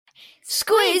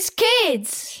Squiz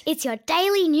Kids! It's your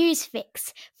daily news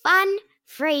fix. Fun,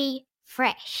 free,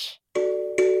 fresh.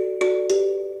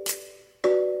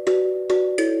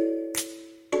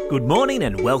 Good morning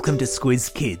and welcome to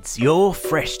Squiz Kids, your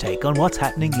fresh take on what's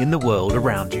happening in the world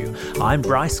around you. I'm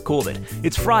Bryce Corbett.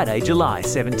 It's Friday, July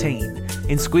 17.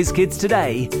 In Squiz Kids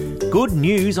today, good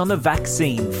news on the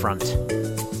vaccine front.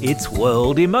 It's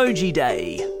World Emoji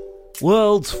Day,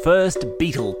 world's first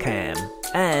beetle cam,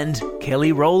 and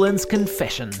Kelly Rowland's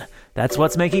confession. That's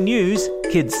what's making news,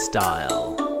 kids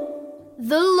style.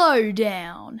 The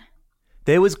lowdown.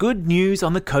 There was good news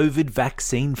on the COVID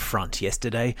vaccine front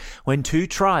yesterday when two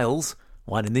trials,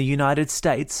 one in the United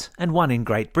States and one in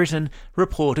Great Britain,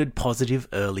 reported positive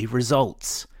early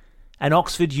results. An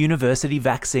Oxford University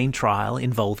vaccine trial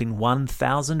involving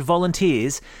 1,000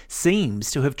 volunteers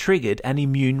seems to have triggered an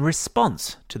immune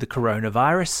response to the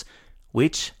coronavirus,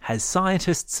 which has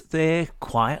scientists there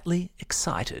quietly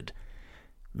excited.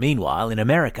 Meanwhile, in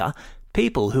America,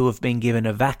 people who have been given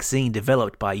a vaccine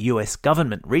developed by US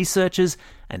government researchers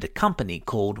and a company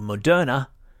called Moderna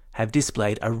have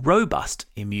displayed a robust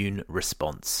immune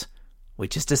response,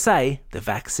 which is to say the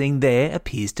vaccine there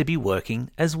appears to be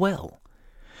working as well.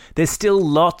 There's still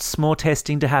lots more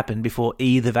testing to happen before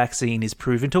either vaccine is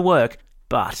proven to work,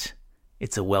 but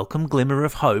it's a welcome glimmer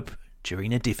of hope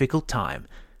during a difficult time.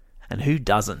 And who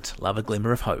doesn't love a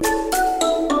glimmer of hope?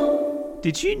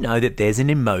 Did you know that there's an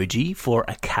emoji for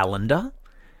a calendar?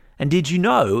 And did you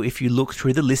know if you look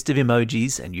through the list of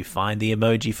emojis and you find the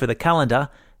emoji for the calendar,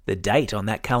 the date on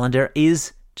that calendar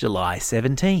is July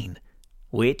 17,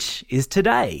 which is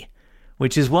today.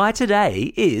 Which is why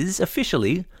today is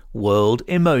officially World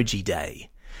Emoji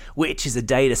Day, which is a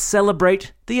day to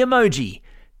celebrate the emoji.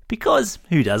 Because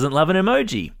who doesn't love an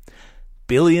emoji?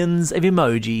 Billions of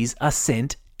emojis are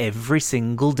sent every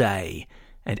single day.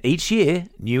 And each year,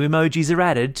 new emojis are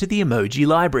added to the emoji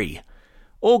library.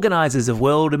 Organisers of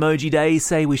World Emoji Day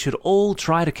say we should all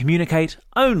try to communicate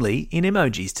only in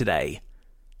emojis today.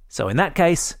 So in that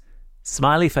case,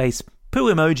 smiley face,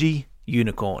 poo emoji,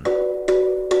 unicorn.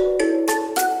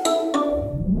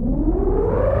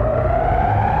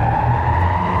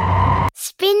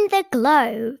 Spin the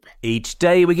globe. Each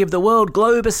day we give the world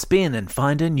globe a spin and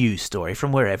find a news story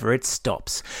from wherever it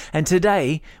stops. And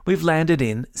today we've landed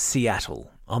in Seattle,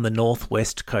 on the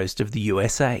northwest coast of the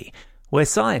USA, where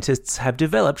scientists have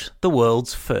developed the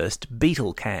world's first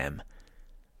beetle cam.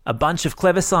 A bunch of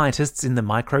clever scientists in the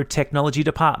microtechnology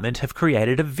department have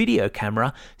created a video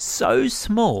camera so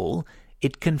small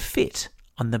it can fit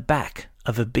on the back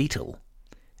of a beetle.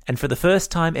 And for the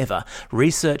first time ever,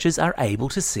 researchers are able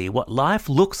to see what life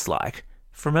looks like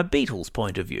from a beetle's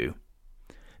point of view.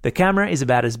 The camera is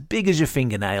about as big as your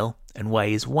fingernail and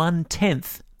weighs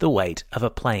 1/10 the weight of a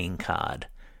playing card.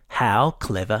 How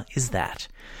clever is that?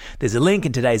 There's a link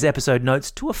in today's episode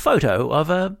notes to a photo of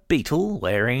a beetle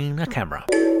wearing a camera.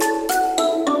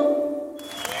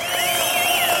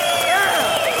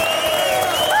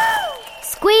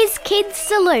 Squiz Kids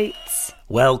salutes.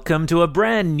 Welcome to a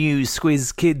brand new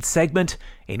Squiz Kids segment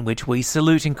in which we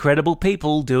salute incredible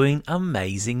people doing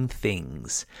amazing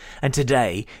things. And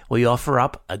today we offer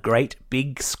up a great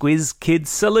big Squiz Kids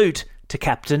salute to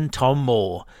Captain Tom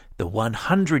Moore, the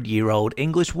 100-year-old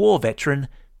English war veteran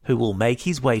who will make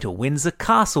his way to Windsor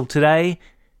Castle today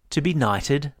to be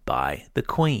knighted by the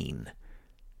Queen.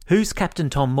 Who's Captain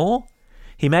Tom Moore?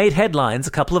 He made headlines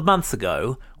a couple of months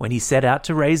ago when he set out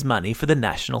to raise money for the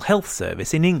National Health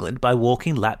Service in England by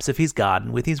walking laps of his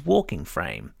garden with his walking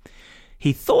frame.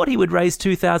 He thought he would raise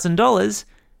 $2,000,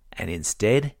 and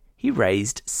instead he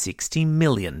raised $60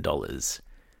 million.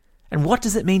 And what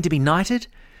does it mean to be knighted?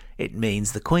 It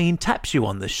means the Queen taps you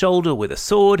on the shoulder with a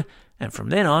sword, and from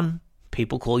then on,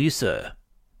 people call you Sir.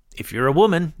 If you're a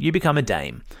woman, you become a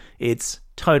dame. It's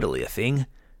totally a thing,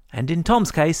 and in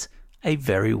Tom's case, a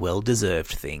very well-deserved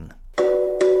thing.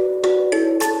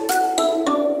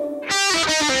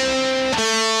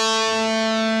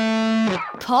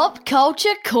 Pop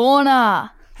Culture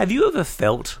Corner. Have you ever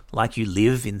felt like you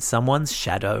live in someone's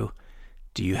shadow?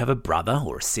 Do you have a brother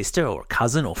or a sister or a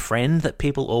cousin or friend that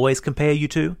people always compare you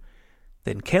to?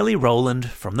 Then Kelly Rowland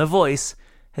from The Voice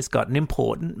has got an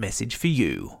important message for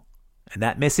you. And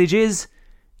that message is,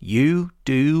 you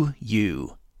do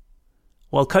you.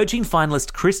 While coaching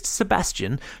finalist Chris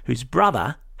Sebastian, whose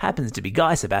brother happens to be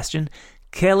Guy Sebastian,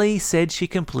 Kelly said she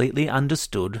completely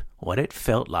understood what it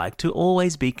felt like to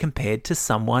always be compared to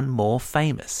someone more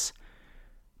famous.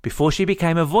 Before she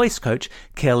became a voice coach,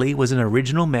 Kelly was an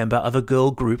original member of a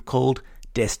girl group called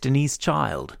Destiny's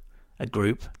Child, a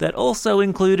group that also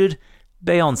included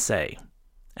Beyoncé.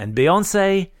 And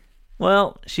Beyoncé,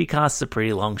 well, she casts a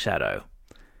pretty long shadow.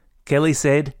 Kelly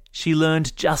said she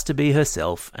learned just to be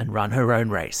herself and run her own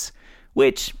race,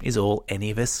 which is all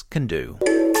any of us can do.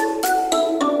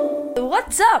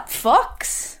 What's up,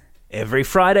 Fox? Every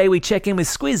Friday we check in with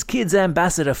Squiz Kids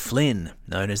ambassador Flynn,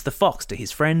 known as the Fox to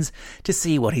his friends, to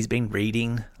see what he's been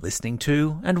reading, listening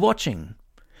to and watching.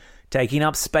 Taking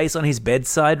up space on his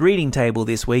bedside reading table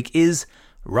this week is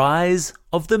Rise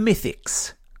of the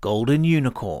Mythics, Golden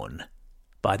Unicorn,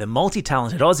 by the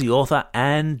multi-talented Aussie author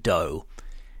Anne Doe.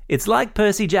 It's like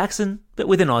Percy Jackson, but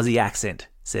with an Aussie accent,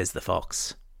 says the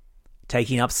Fox.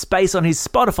 Taking up space on his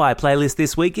Spotify playlist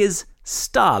this week is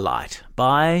Starlight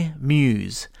by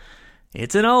Muse.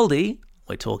 It's an oldie,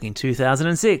 we're talking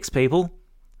 2006, people,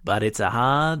 but it's a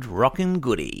hard rockin'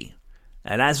 goodie.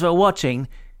 And as for watching,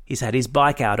 he's had his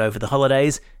bike out over the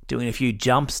holidays, doing a few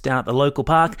jumps down at the local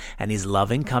park, and he's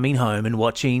loving coming home and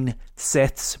watching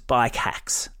Seth's Bike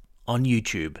Hacks on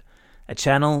YouTube, a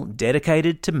channel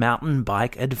dedicated to mountain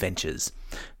bike adventures.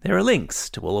 There are links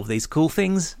to all of these cool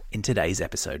things in today's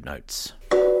episode notes.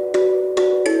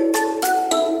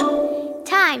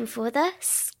 Time for the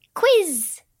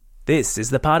quiz. This is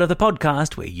the part of the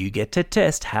podcast where you get to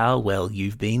test how well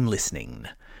you've been listening.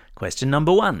 Question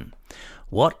number 1.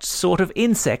 What sort of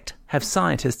insect have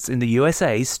scientists in the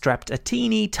USA strapped a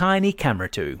teeny tiny camera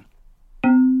to?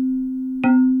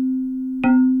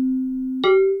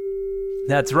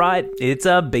 That's right, it's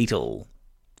a beetle.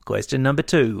 Question number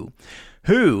 2.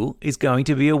 Who is going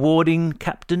to be awarding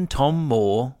Captain Tom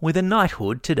Moore with a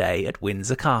knighthood today at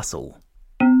Windsor Castle?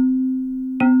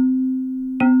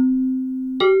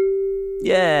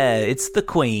 Yeah, it's the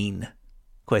Queen.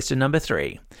 Question number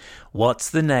 3. What's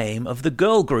the name of the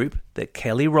girl group that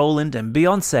Kelly Rowland and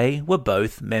Beyoncé were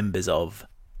both members of?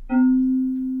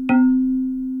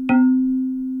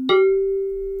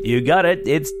 You got it,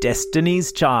 it's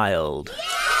Destiny's Child.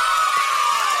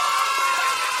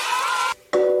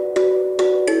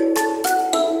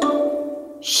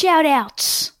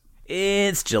 Shout-outs.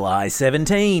 It's July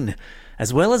 17.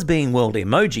 As well as being World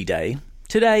Emoji Day,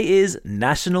 today is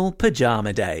National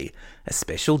Pajama Day, a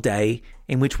special day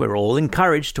in which we're all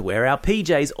encouraged to wear our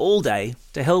PJs all day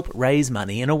to help raise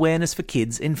money and awareness for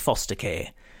kids in foster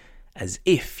care. As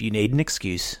if you need an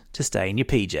excuse to stay in your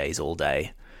PJs all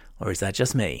day. Or is that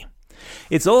just me?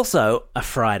 It's also a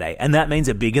Friday, and that means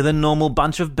a bigger than normal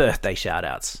bunch of birthday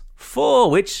shout-outs, for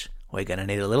which we're going to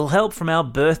need a little help from our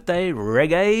birthday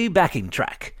reggae backing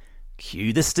track.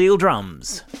 Cue the steel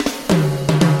drums.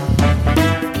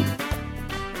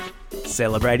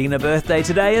 Celebrating a birthday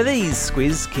today are these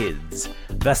Squiz Kids.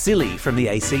 Vasily from the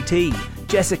ACT,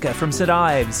 Jessica from St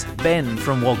Ives, Ben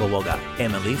from Wagga Wagga,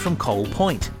 Emily from Coal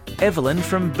Point, Evelyn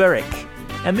from Berwick,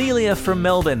 Amelia from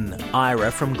Melbourne,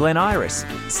 Ira from Glen Iris,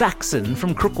 Saxon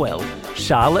from Crookwell,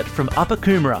 Charlotte from Upper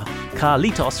Coomera,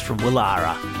 Carlitos from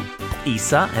Willara,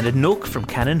 Isa and Anouk from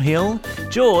Cannon Hill,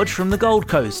 George from the Gold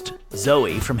Coast,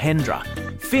 Zoe from Hendra,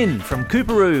 Finn from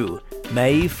Cooperoo,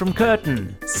 Maeve from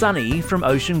Curtin, Sunny from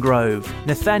Ocean Grove,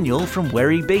 Nathaniel from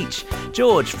Werry Beach,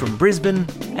 George from Brisbane,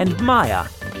 and Maya,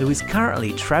 who is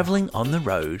currently travelling on the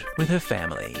road with her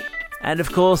family. And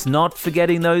of course, not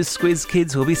forgetting those Squiz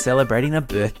Kids who will be celebrating a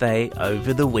birthday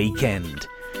over the weekend.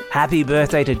 Happy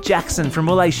birthday to Jackson from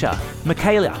Wallachia,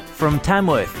 Michaela from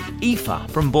Tamworth,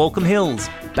 Aoife from Balcombe Hills,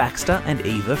 Baxter and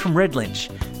Eva from Redlynch,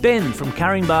 Ben from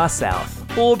Caringbah South,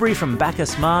 Aubrey from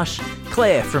Bacchus Marsh,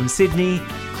 Claire from Sydney,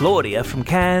 Claudia from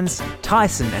Cairns,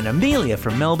 Tyson and Amelia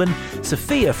from Melbourne,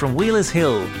 Sophia from Wheelers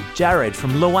Hill, Jared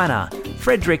from Loanna,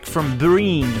 Frederick from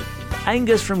Breen,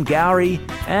 Angus from Gowrie,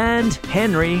 and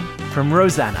Henry from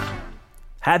Rosanna.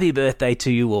 Happy birthday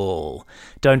to you all.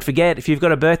 Don't forget, if you've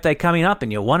got a birthday coming up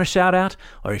and you want a shout out,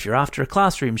 or if you're after a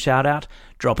classroom shout out,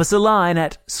 drop us a line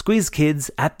at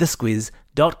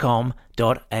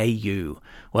squizkids@thesquiz.com.au.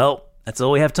 Well, that's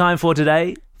all we have time for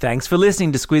today. Thanks for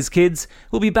listening to Squiz Kids.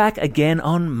 We'll be back again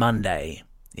on Monday.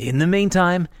 In the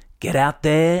meantime, get out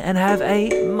there and have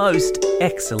a most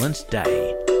excellent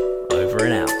day. Over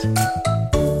and out.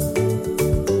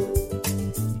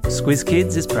 Squiz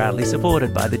Kids is proudly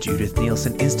supported by the Judith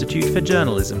Neilson Institute for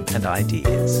Journalism and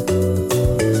Ideas.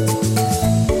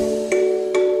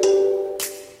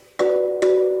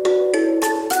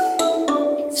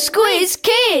 Squiz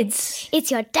Kids!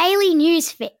 It's your daily news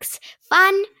fix.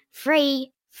 Fun,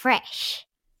 free, fresh.